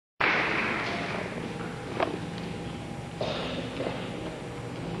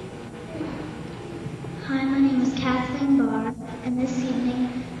Kathleen Barr, and this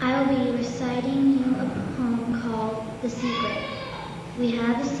evening I will be reciting you a poem called The Secret. We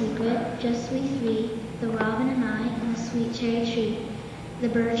have a secret, just we three, the robin and I, and the sweet cherry tree. The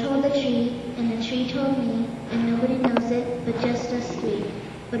bird told the tree, and the tree told me, and nobody knows it but just us three.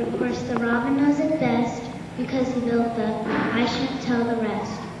 But of course the robin knows it best, because he built the I shan't tell the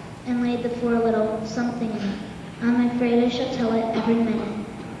rest, and laid the poor little something in it. I'm afraid I shall tell it every minute.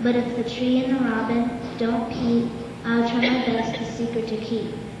 But if the tree and the robin don't peep, I'll try my best the secret to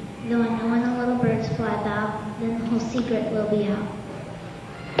keep. Though I know when the little birds fly about, then the whole secret will be out.